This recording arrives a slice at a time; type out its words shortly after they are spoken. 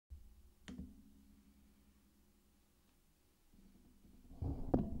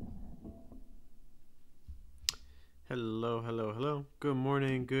Hello, hello, hello. Good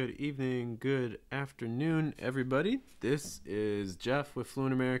morning, good evening, good afternoon, everybody. This is Geoff with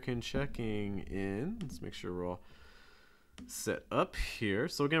Fluent American checking in. Let's make sure we're all set up here.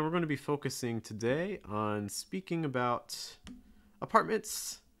 So again, we're going to be focusing today on speaking about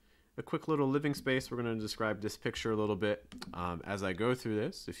apartments, a quick little living space. We're going to describe this picture a little bit as I go through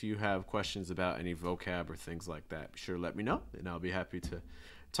this. If you have questions about any vocab or things like that, be sure to let me know, and I'll be happy to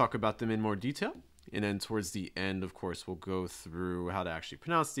talk about them in more detail. And then towards the end, of course, we'll go through how to actually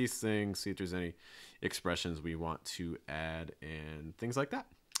pronounce these things, see if there's any expressions we want to add, and things like that.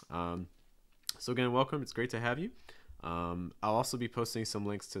 So again, welcome. It's great to have you. I'll also be posting some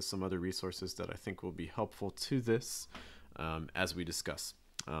links to some other resources that I think will be helpful to this as we discuss.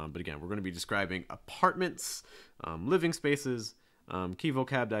 But again, we're going to be describing apartments, living spaces, key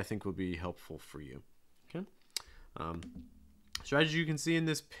vocab that I think will be helpful for you. Okay. So as you can see in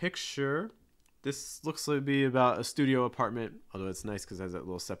this picture, this looks to be about a studio apartment, although it's nice because it has that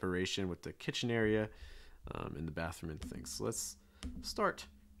little separation with the kitchen area and the bathroom and things. So let's start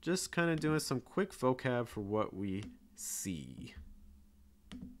just kind of doing some quick vocab for what we see.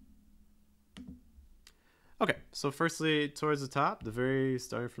 Okay, so firstly, towards the top,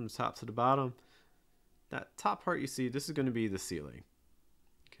 starting from the top to the bottom, that top part you see, this is going to be the ceiling.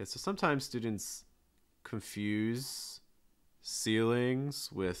 Okay, so sometimes students confuse ceilings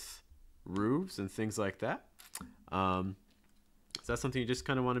with roofs and things like that. So that's something you just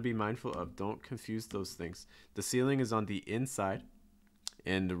kind of want to be mindful of. Don't confuse those things. The ceiling is on the inside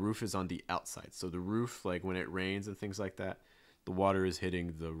and the roof is on the outside. So the roof, like when it rains and things like that, the water is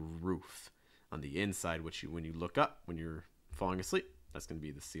hitting the roof. On the inside, which when you look up when you're falling asleep, that's going to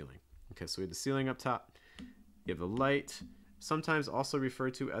be the ceiling. Okay, so we have the ceiling up top. You have a light, sometimes also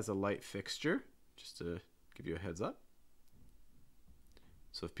referred to as a light fixture, just to give you a heads up.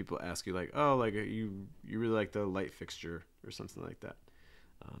 So if people ask you like, oh, like you really like the light fixture or something like that,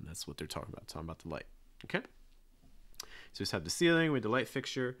 that's what they're talking about the light. Okay. So we just have the ceiling with the light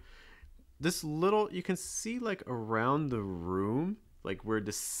fixture. This little, you can see like around the room, like where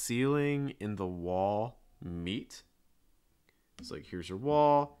the ceiling and the wall meet. It's like, here's your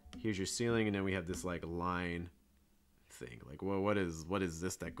wall, here's your ceiling, and then we have this like line thing. Like, well, what is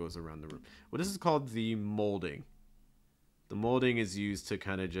this that goes around the room? Well, this is called the molding. The molding is used to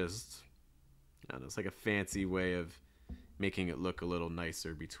kind of just, I don't know, it's like a fancy way of making it look a little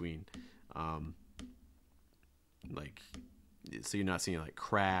nicer between, like, so you're not seeing like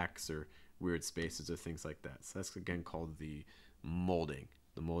cracks or weird spaces or things like that. So that's again called the molding.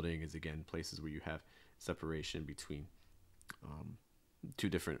 The molding is again places where you have separation between two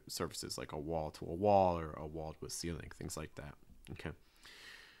different surfaces, like a wall to a wall or a wall to a ceiling, things like that. Okay.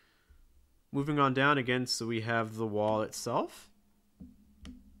 Moving on down again, so we have the wall itself.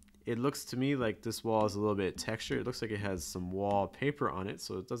 It looks to me like this wall is a little bit textured. It looks like it has some wallpaper on it,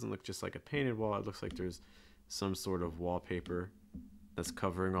 so it doesn't look just like a painted wall. It looks like there's some sort of wallpaper that's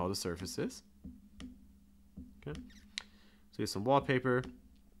covering all the surfaces. Okay. So we have some wallpaper.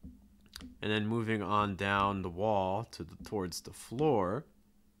 And then moving on down the wall towards the floor.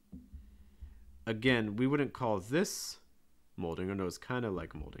 Again, we wouldn't call this molding, or no, it's kind of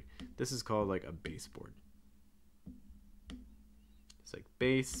like molding. This is called like a baseboard. It's like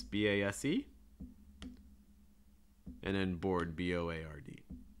base, B-A-S-E, and then board, B-O-A-R-D.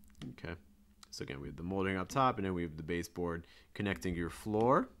 Okay. So again, we have the molding up top, and then we have the baseboard connecting your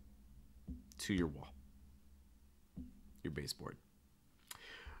floor to your wall, your baseboard.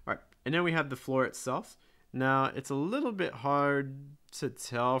 All right, and then we have the floor itself. Now, it's a little bit hard to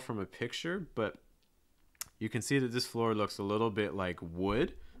tell from a picture, but you can see that this floor looks a little bit like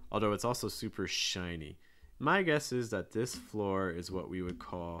wood, although it's also super shiny. My guess is that this floor is what we would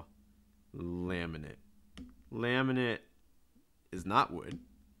call laminate. Laminate is not wood.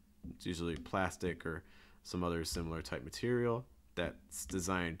 It's usually plastic or some other similar type material that's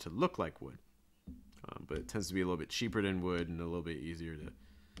designed to look like wood. But it tends to be a little bit cheaper than wood and a little bit easier to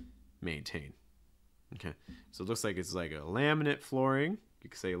maintain. Okay, so it looks like it's like a laminate flooring. You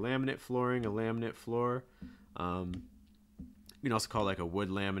could say laminate flooring, a laminate floor. You can also call it like a wood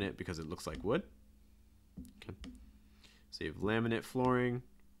laminate because it looks like wood. Okay, so you have laminate flooring.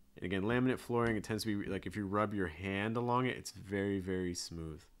 And again, laminate flooring, it tends to be like if you rub your hand along it, it's very, very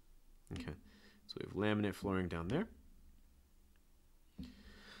smooth. Okay, so we have laminate flooring down there.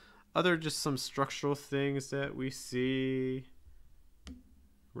 Other just some structural things that we see.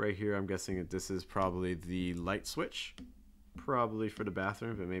 Right here, I'm guessing that this is probably the light switch. Probably for the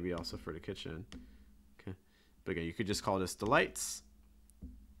bathroom, but maybe also for the kitchen. Okay, but again, you could just call this the lights,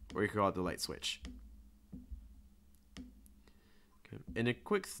 or you could call it the light switch. Okay. And a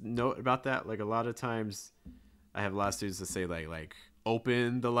quick note about that, like a lot of times I have a lot of students that say like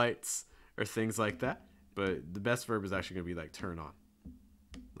open the lights or things like that. But the best verb is actually going to be like turn on.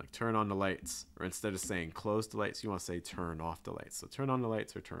 Like turn on the lights. Or instead of saying close the lights, you want to say turn off the lights. So turn on the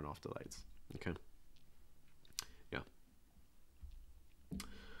lights or turn off the lights. Okay. Yeah.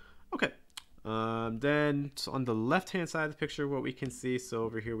 Okay. Then on the left-hand side of the picture, what we can see, so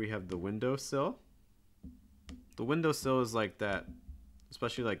over here we have the windowsill. The windowsill is like that,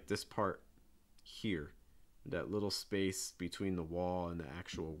 especially like this part here, that little space between the wall and the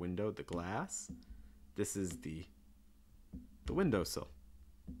actual window, the glass. This is the windowsill.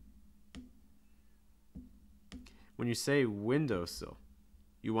 When you say windowsill,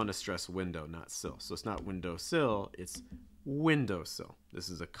 you want to stress window, not sill. So it's not windowsill, it's windowsill. This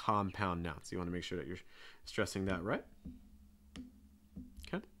is a compound noun, so you want to make sure that you're stressing that right.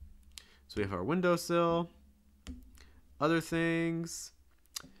 Okay. So we have our windowsill. Other things.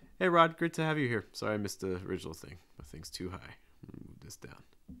 Hey Rod, great to have you here. Sorry I missed the original thing. My thing's too high. Move this down.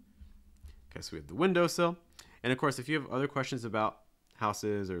 Okay, so we have the windowsill. And of course, if you have other questions about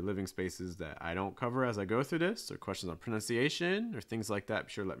houses or living spaces that I don't cover as I go through this, or questions on pronunciation or things like that,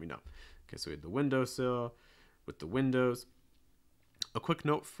 be sure to let me know. Okay, so we have the windowsill with the windows. A quick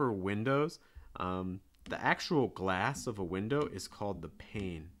note for windows. The actual glass of a window is called the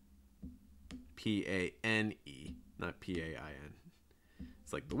pane. P-A-N-E, not P-A-I-N.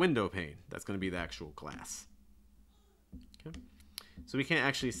 It's like the window pane. That's going to be the actual glass. Okay. So we can't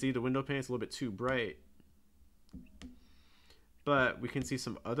actually see the window pane. It's a little bit too bright. But we can see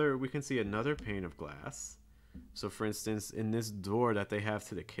another pane of glass. So for instance, in this door that they have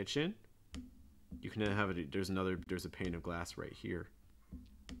to the kitchen, you can have it, there's a pane of glass right here.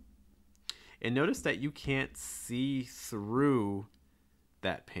 And notice that you can't see through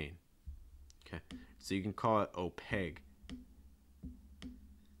that pane. Okay. So you can call it opaque.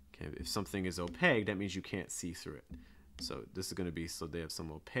 Okay, if something is opaque, that means you can't see through it. So this is going to be, so they have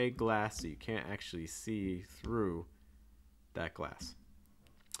some opaque glass, so you can't actually see through that glass.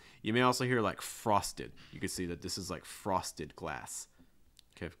 You may also hear like frosted. You can see that this is like frosted glass.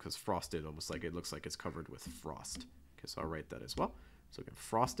 Okay, because frosted, almost like it looks like it's covered with frost. Okay, so I'll write that as well. So again,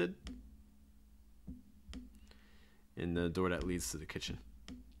 frosted in the door that leads to the kitchen.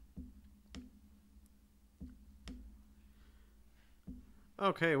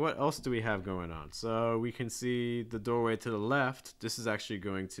 Okay, what else do we have going on? So we can see the doorway to the left. This is actually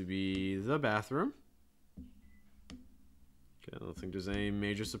going to be the bathroom. Okay, I don't think there's any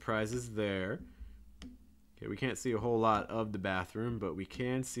major surprises there. Okay, we can't see a whole lot of the bathroom, but we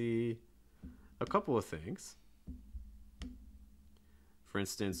can see a couple of things. For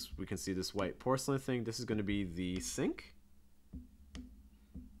instance, we can see this white porcelain thing. This is going to be the sink.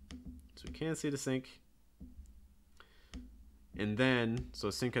 So we can see the sink. And then, so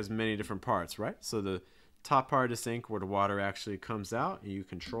a sink has many different parts, right? So the top part of the sink where the water actually comes out and you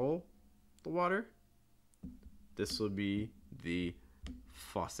control the water, this will be the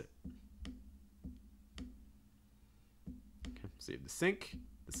faucet. Okay, so you have the sink.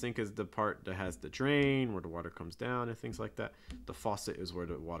 The sink is the part that has the drain where the water comes down and things like that. The faucet is where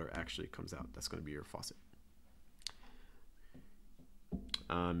the water actually comes out. That's going to be your faucet.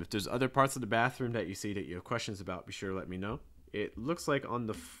 If there's other parts of the bathroom that you see that you have questions about, be sure to let me know. It looks like on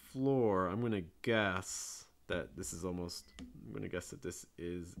the floor, I'm going to guess that this is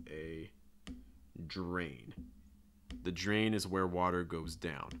a drain. The drain is where water goes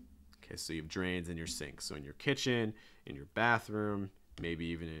down. Okay, so you have drains in your sink. So in your kitchen, in your bathroom, maybe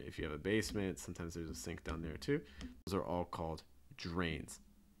even if you have a basement, sometimes there's a sink down there too. Those are all called drains.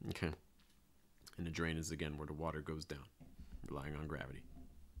 Okay. And the drain is, again, where the water goes down, relying on gravity.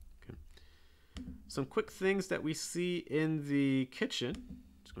 Okay. Some quick things that we see in the kitchen.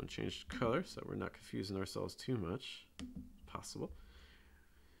 Just going to change the color so we're not confusing ourselves too much. Possible.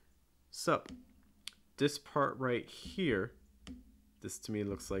 So this part right here, this to me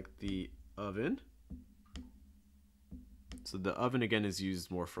looks like the oven. So the oven, again, is used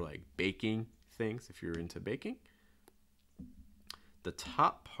more for like baking things if you're into baking. The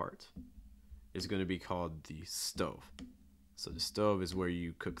top part is going to be called the stove. So the stove is where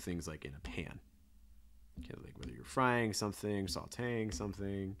you cook things like in a pan. Okay, like whether you're frying something, sauteing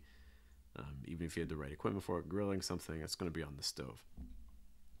something, even if you had the right equipment for it, grilling something, that's going to be on the stove.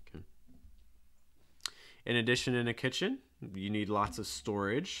 Okay. In addition, in a kitchen, you need lots of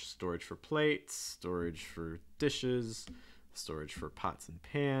storage. Storage for plates, storage for dishes, storage for pots and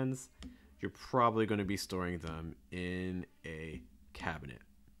pans. You're probably going to be storing them in a cabinet.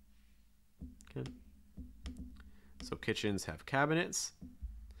 Okay. So kitchens have cabinets.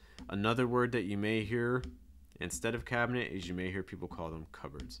 Another word that you may hear instead of cabinet is you may hear people call them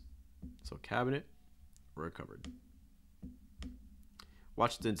cupboards. So cabinet, or a cupboard.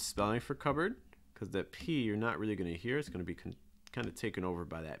 Watch the spelling for cupboard, because that P you're not really going to hear. It's going to be kind of taken over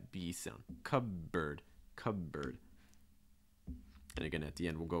by that B sound. Cupboard, cupboard. And again, at the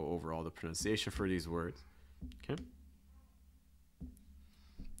end, we'll go over all the pronunciation for these words. Okay.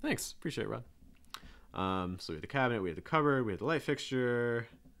 Thanks. Appreciate it, Rod. So we have the cabinet, we have the cupboard, we have the light fixture.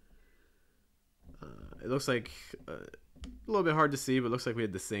 It looks like a little bit hard to see, but it looks like we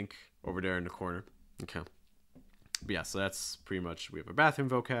had the sink over there in the corner. Okay. But yeah, so that's pretty much, we have a bathroom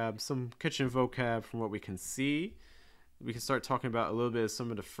vocab, some kitchen vocab from what we can see. We can start talking about a little bit of some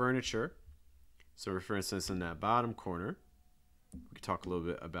of the furniture. So for instance, in that bottom corner, we can talk a little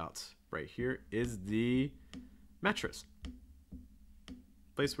bit about right here is the mattress.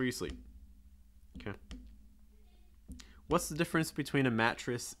 Place where you sleep. Okay. What's the difference between a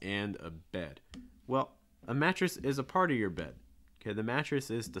mattress and a bed? Well, a mattress is a part of your bed. Okay, the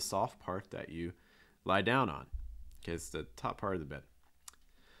mattress is the soft part that you lie down on. Okay, it's the top part of the bed.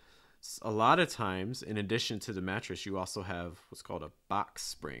 A lot of times, in addition to the mattress, you also have what's called a box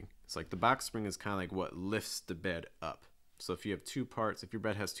spring. It's like the box spring is kind of like what lifts the bed up. So if you have two parts, if your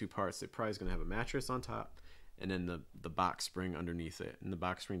bed has two parts, it probably is going to have a mattress on top and then the box spring underneath it. And the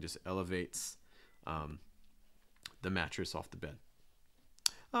box spring just elevates the mattress off the bed.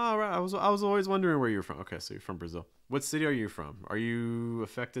 All right, I was always wondering where you're from. Okay, so you're from Brazil. What city are you from? Are you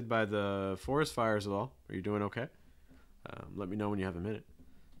affected by the forest fires at all? Are you doing okay? Let me know when you have a minute.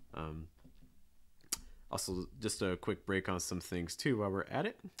 Also, just a quick break on some things too while we're at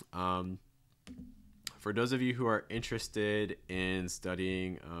it. For those of you who are interested in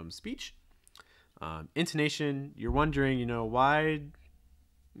studying speech, intonation, you're wondering, you know, why,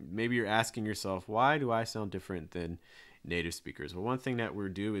 maybe you're asking yourself, why do I sound different than native speakers? Well, one thing that we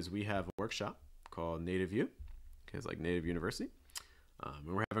do is we have a workshop called Native U. Okay, it's like Native University.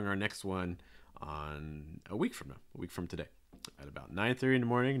 And we're having our next one on a week from now, a week from today, at about 9:30 in the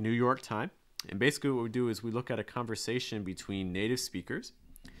morning, New York time. And basically what we do is we look at a conversation between native speakers,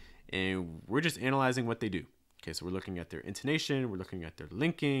 and we're just analyzing what they do. Okay, so we're looking at their intonation, we're looking at their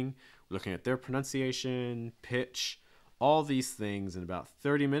linking, we're looking at their pronunciation, pitch, all these things in about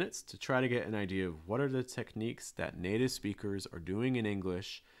 30 minutes to try to get an idea of what are the techniques that native speakers are doing in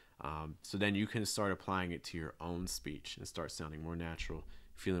English, so then you can start applying it to your own speech and start sounding more natural,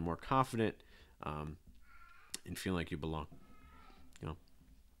 feeling more confident, and feeling like you belong. You know.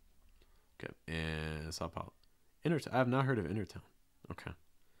 Okay, and Sao Paulo. I have not heard of Intertown. Okay.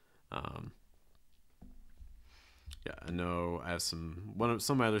 Yeah, I know I have some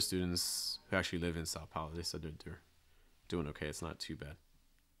of my other students who actually live in Sao Paulo. They said they're doing okay. It's not too bad.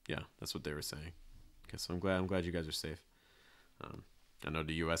 Yeah, that's what they were saying. Okay, so I'm glad you guys are safe. I know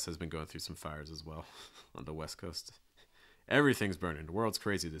the U.S. has been going through some fires as well on the West Coast. Everything's burning. The world's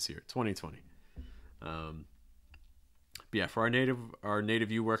crazy this year, 2020. But yeah, for our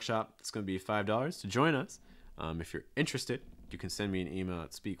Native U workshop, it's going to be $5 to join us. If you're interested, you can send me an email at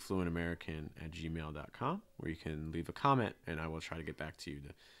speakfluentamerican@gmail.com, where you can leave a comment, and I will try to get back to you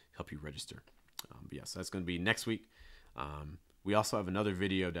to help you register. But yeah, so that's going to be next week. We also have another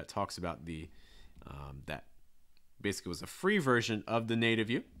video that talks about that basically was a free version of the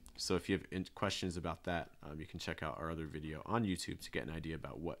Native U. So if you have questions about that, you can check out our other video on YouTube to get an idea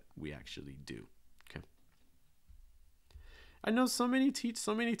about what we actually do. Okay. I know so many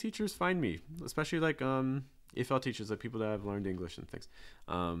teachers find me, especially like EFL teachers, like people that have learned English and things.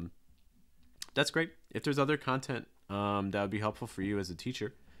 That's great. If there's other content that would be helpful for you as a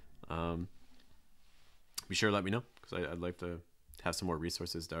teacher, be sure to let me know, because I'd like to have some more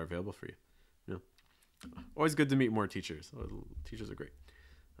resources that are available for you. You know, always good to meet more teachers. Teachers are great.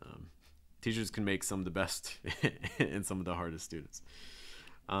 Teachers can make some of the best and some of the hardest students.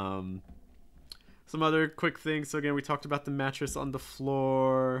 Some other quick things. So again, we talked about the mattress on the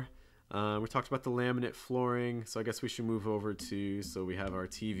floor. We talked about the laminate flooring. So I guess we should move over to, so we have our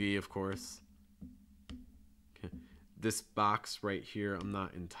TV, of course. Okay. This box right here, I'm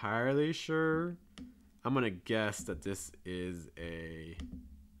not entirely sure. I'm going to guess that this is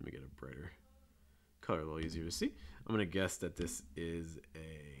let me get a brighter color, a little easier to see. I'm going to guess that this is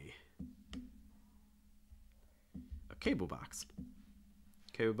a cable box.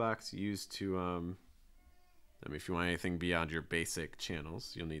 Cable box used to, I mean, if you want anything beyond your basic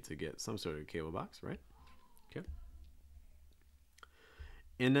channels, you'll need to get some sort of cable box, right? Okay.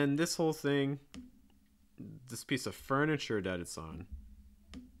 And then this whole thing, this piece of furniture that it's on,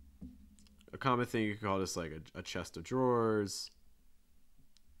 a common thing you could call this like a chest of drawers.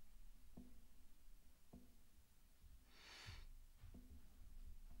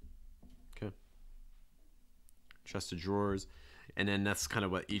 Okay. Chest of drawers. And then that's kind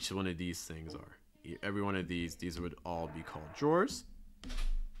of what each one of these things are. every one of these would all be called drawers.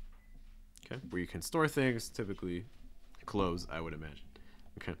 Okay, where you can store things, typically clothes, I would imagine.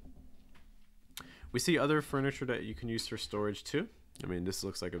 Okay. We see other furniture that you can use for storage too. I mean, this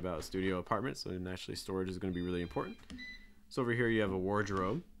looks like about a studio apartment, so naturally storage is going to be really important. So over here you have a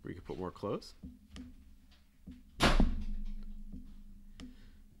wardrobe where you can put more clothes.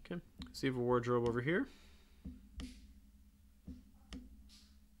 Okay, so you have a wardrobe over here.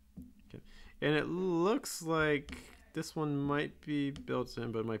 Okay, and it looks like this one might be built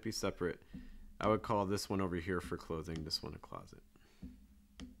in, but it might be separate. I would call this one over here for clothing, this one a closet.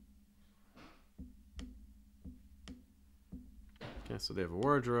 Okay, so they have a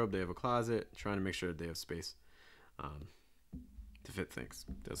wardrobe, they have a closet, trying to make sure that they have space to fit things.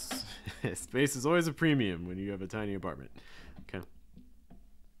 Space is always a premium when you have a tiny apartment. Okay.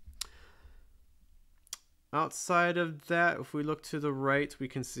 Outside of that, if we look to the right, we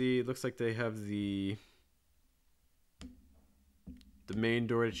can see it looks like they have the main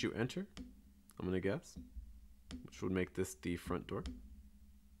door that you enter, I'm going to guess, which would make this the front door.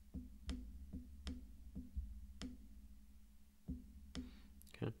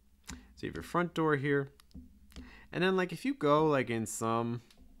 Okay. So you have your front door here. And then like if you go like in some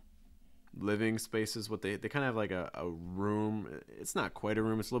living spaces, what they kind of have like a room. It's not quite a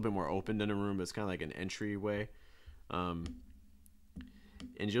room. It's a little bit more open than a room, but it's kind of like an entryway. And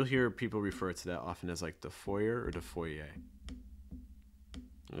you'll hear people refer to that often as like the foyer or the foyer.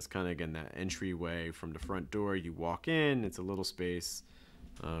 It's kind of, again, that entryway from the front door. You walk in, it's a little space.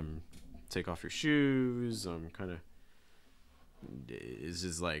 Take off your shoes. Kind of is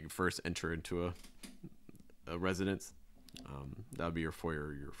just like first enter into a residence. That would be your foyer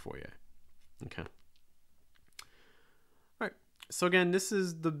or your foyer. Okay. All right. So again, this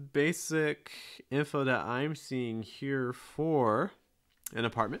is the basic info that I'm seeing here for an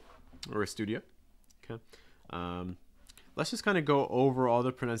apartment or a studio. Okay. Let's just kind of go over all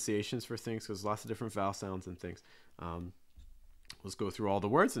the pronunciations for things because lots of different vowel sounds and things. Let's go through all the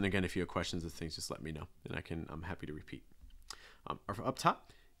words, and again, if you have questions of things, just let me know, and I'm happy to repeat. Up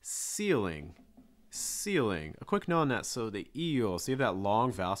top, ceiling. Ceiling. A quick note on that. So the eel, so you have that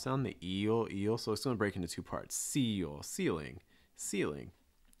long vowel sound, the eel. So it's going to break into two parts. Seal, ceiling, ceiling.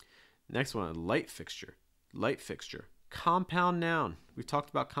 Next one, light fixture. Light fixture. Compound noun. We've talked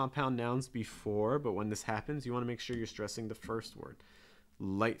about compound nouns before, but when this happens, you want to make sure you're stressing the first word.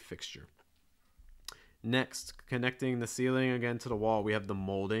 Light fixture. Next, connecting the ceiling again to the wall, we have the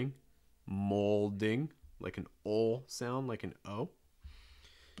molding. Molding, like an O sound, like an O.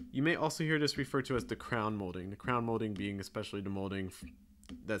 You may also hear this referred to as the crown molding. The crown molding being especially the molding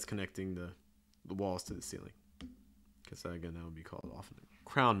that's connecting the walls to the ceiling. Because again, that would be called often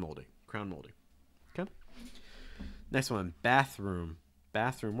crown molding. Crown molding. Okay. Next one, bathroom.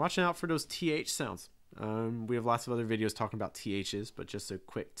 Bathroom. Watching out for those TH sounds. We have lots of other videos talking about THs, but just a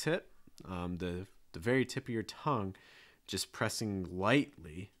quick tip. The very tip of your tongue, just pressing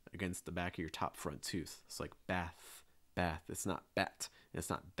lightly against the back of your top front tooth. It's like bath, bath. It's not bat. It's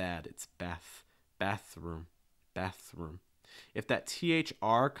not bad. It's bath, bathroom, bathroom. If that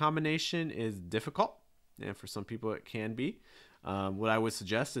THR combination is difficult, and for some people it can be, what I would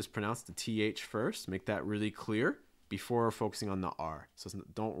suggest is pronounce the TH first. Make that really clear before focusing on the R. So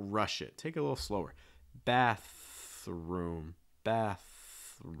don't rush it. Take it a little slower. Bathroom,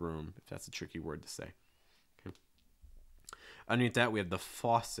 bathroom, if that's a tricky word to say. Okay. Underneath that, we have the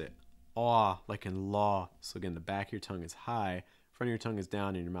faucet. Aw, like in law. So again, the back of your tongue is high, front of your tongue is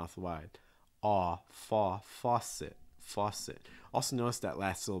down, and your mouth wide. Aw, faucet, faucet. Also notice that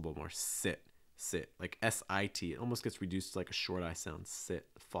last syllable more. Sit, sit, like S-I-T. It almost gets reduced to like a short I sound. Sit,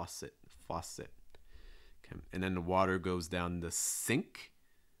 faucet, faucet. Okay. And then the water goes down the sink,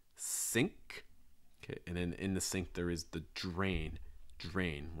 sink. Okay. And then in the sink there is the drain,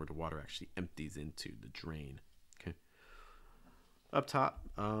 drain, where the water actually empties into the drain. Okay. Up top,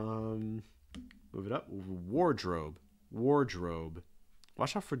 move it up. Wardrobe, wardrobe.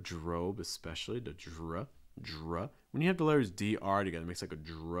 Watch out for drobe, especially the dr. When you have the letters dr together, it makes like a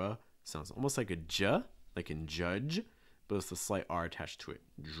dr. Sounds almost like a j, like in judge, but it's a slight r attached to it.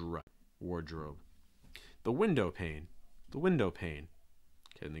 Dr. Wardrobe. The window pane. The window pane.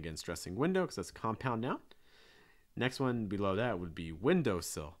 Okay, and again, stressing window because that's a compound noun. Next one below that would be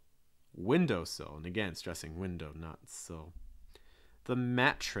windowsill. Windowsill. And again, stressing window, not sill. The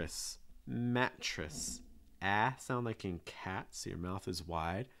mattress. Mattress. Ah sound like in cat, so your mouth is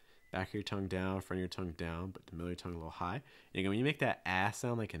wide. Back of your tongue down, front of your tongue down, but the middle of your tongue a little high. And again, when you make that ah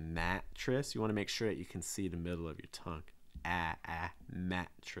sound like a mattress, you want to make sure that you can see the middle of your tongue. Ah,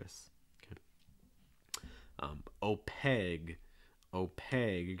 mattress. Okay. Opaque.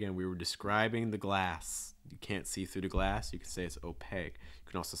 Opaque. Again, we were describing the glass. You can't see through the glass. You can say it's opaque.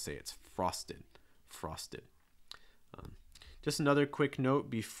 You can also say it's frosted. Frosted. Just another quick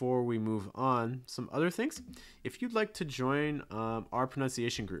note before we move on. Some other things. If you'd like to join our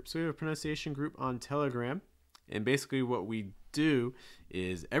pronunciation group. So we have a pronunciation group on Telegram. And basically what we do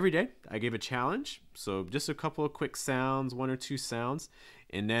is every day I give a challenge. So just a couple of quick sounds, 1 or 2 sounds.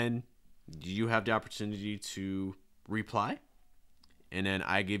 And then you have the opportunity to reply. And then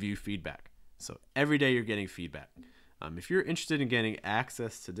I give you feedback. So every day you're getting feedback. If you're interested in getting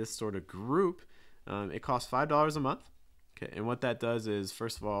access to this sort of group, it costs $5 a month. Okay, and what that does is,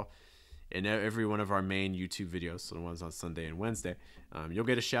 first of all, in every one of our main YouTube videos, so the ones on Sunday and Wednesday, you'll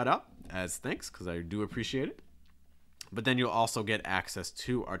get a shout out as thanks, because I do appreciate it. But then you'll also get access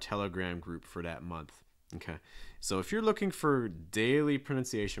to our Telegram group for that month. Okay, so if you're looking for daily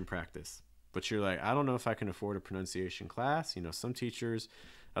pronunciation practice, but you're like, I don't know if I can afford a pronunciation class. You know, some teachers,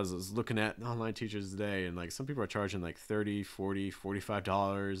 I was looking at online teachers today, and like some people are charging like $30, $40,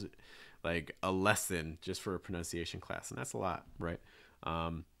 $45 like a lesson just for a pronunciation class, and that's a lot, right?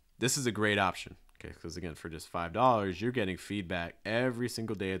 This is a great option, okay? Because again, for just $5, you're getting feedback every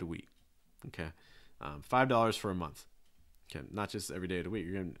single day of the week, okay? $5 for a month, okay? Not just every day of the week.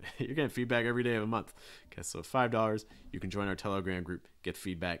 You're getting feedback every day of a month, okay? So $5, you can join our Telegram group, get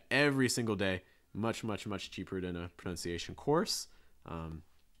feedback every single day, much, much, much cheaper than a pronunciation course.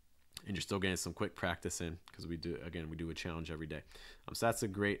 And you're still getting some quick practice in, because we do a challenge every day. So that's a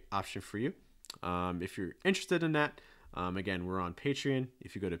great option for you. If you're interested in that, again, we're on Patreon.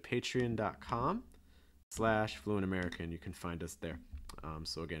 If you go to patreon.com/Fluent American, you can find us there.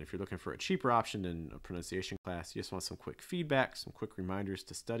 So again, if you're looking for a cheaper option than a pronunciation class, you just want some quick feedback, some quick reminders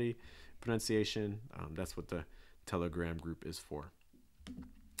to study pronunciation, that's what the Telegram group is for. So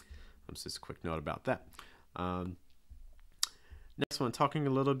just a quick note about that. Next one, talking a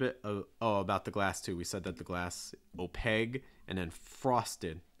little bit about the glass too. We said that the glass, opaque, and then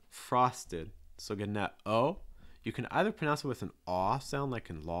frosted. Frosted. So again, that O, you can either pronounce it with an aw sound,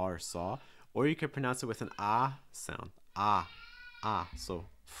 like in law or saw, or you can pronounce it with an ah sound. Ah, ah. So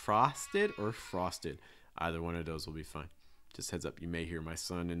frosted or frosted. Either one of those will be fine. Just heads up, you may hear my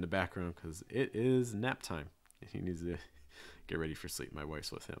son in the background because it is nap time. He needs to get ready for sleep. My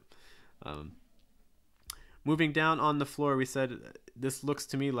wife's with him. Moving down on the floor, we said this looks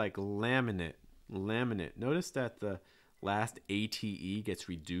to me like laminate. Laminate. Notice that the last ATE gets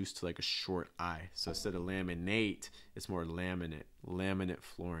reduced to like a short I. So instead of laminate, it's more laminate. Laminate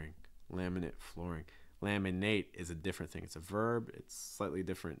flooring. Laminate flooring. Laminate is a different thing. It's a verb. It's slightly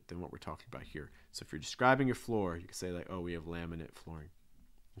different than what we're talking about here. So if you're describing your floor, you can say like, oh, we have laminate flooring.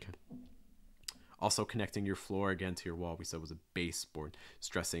 Okay. Also connecting your floor again to your wall, we said was a baseboard.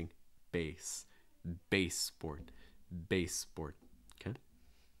 Stressing base. Baseboard. Baseboard. Okay.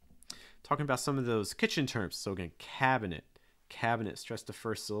 Talking about some of those kitchen terms. So again, cabinet. Cabinet. Stress the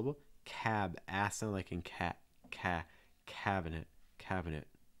first syllable. Cab. Ass sound like in cat. Cabinet. Cabinet.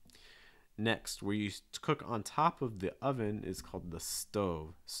 Next, where you cook on top of the oven is called the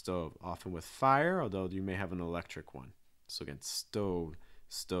stove. Stove. Often with fire, although you may have an electric one. So again, stove.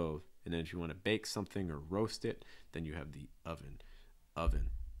 Stove. And then if you want to bake something or roast it, then you have the oven.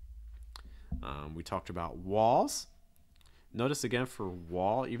 Oven. We talked about walls. Notice again for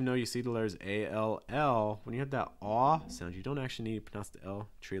wall, even though you see the letters A-L-L, when you have that aw sound, you don't actually need to pronounce the L,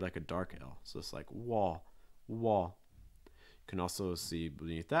 treat it like a dark L. So it's like wall, wall. You can also see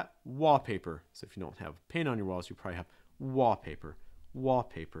beneath that wallpaper. So if you don't have paint on your walls, you probably have wallpaper,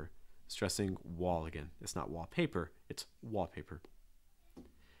 wallpaper. Stressing wall again. It's not wallpaper, it's wallpaper.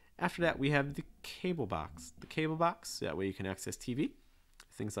 After that, we have the cable box. The cable box, that way you can access TV,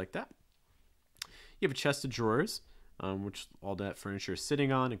 things like that. You have a chest of drawers, which all that furniture is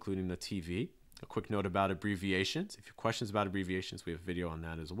sitting on, including the TV. A quick note about abbreviations. If you have questions about abbreviations, we have a video on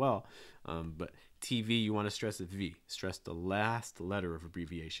that as well. But TV, you want to stress a V. Stress the last letter of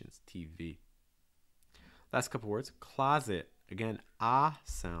abbreviations, TV. Last couple words. Closet. Again, ah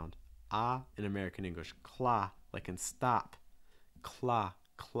sound. Ah in American English. Cla, like in stop. Cla,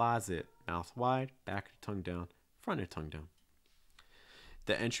 closet. Mouth wide, back of the tongue down, front of the tongue down.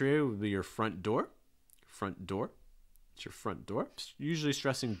 The entry would be your front door. Front door. It's your front door. Usually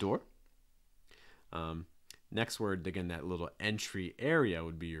stressing door. Next word, again, that little entry area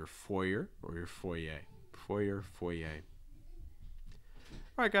would be your foyer or your foyer. Foyer, foyer.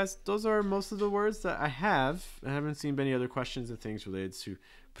 All right, guys, those are most of the words that I have. I haven't seen many other questions and things related to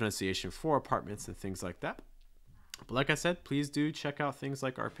pronunciation for apartments and things like that. But like I said, please do check out things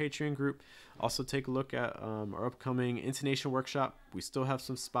like our Patreon group. Also take a look at our upcoming intonation workshop. We still have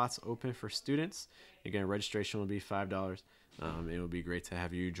some spots open for students. Again, registration will be $5. It will be great to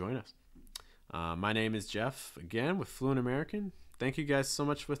have you join us. My name is Geoff, again, with Fluent American. Thank you guys so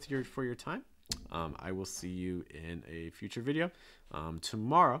much for your time. I will see you in a future video.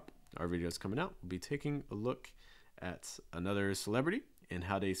 Tomorrow, our video is coming out. We'll be taking a look at another celebrity and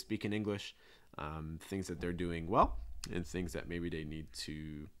how they speak in English, things that they're doing well, and things that maybe they need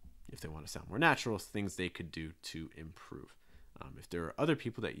to, if they want to sound more natural, things they could do to improve. If there are other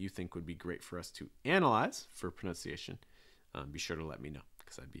people that you think would be great for us to analyze for pronunciation, be sure to let me know,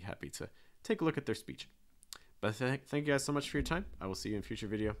 because I'd be happy to take a look at their speech. But thank you guys so much for your time. I will see you in a future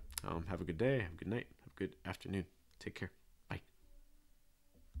video. Have a good day, have a good night, have a good afternoon. Take care.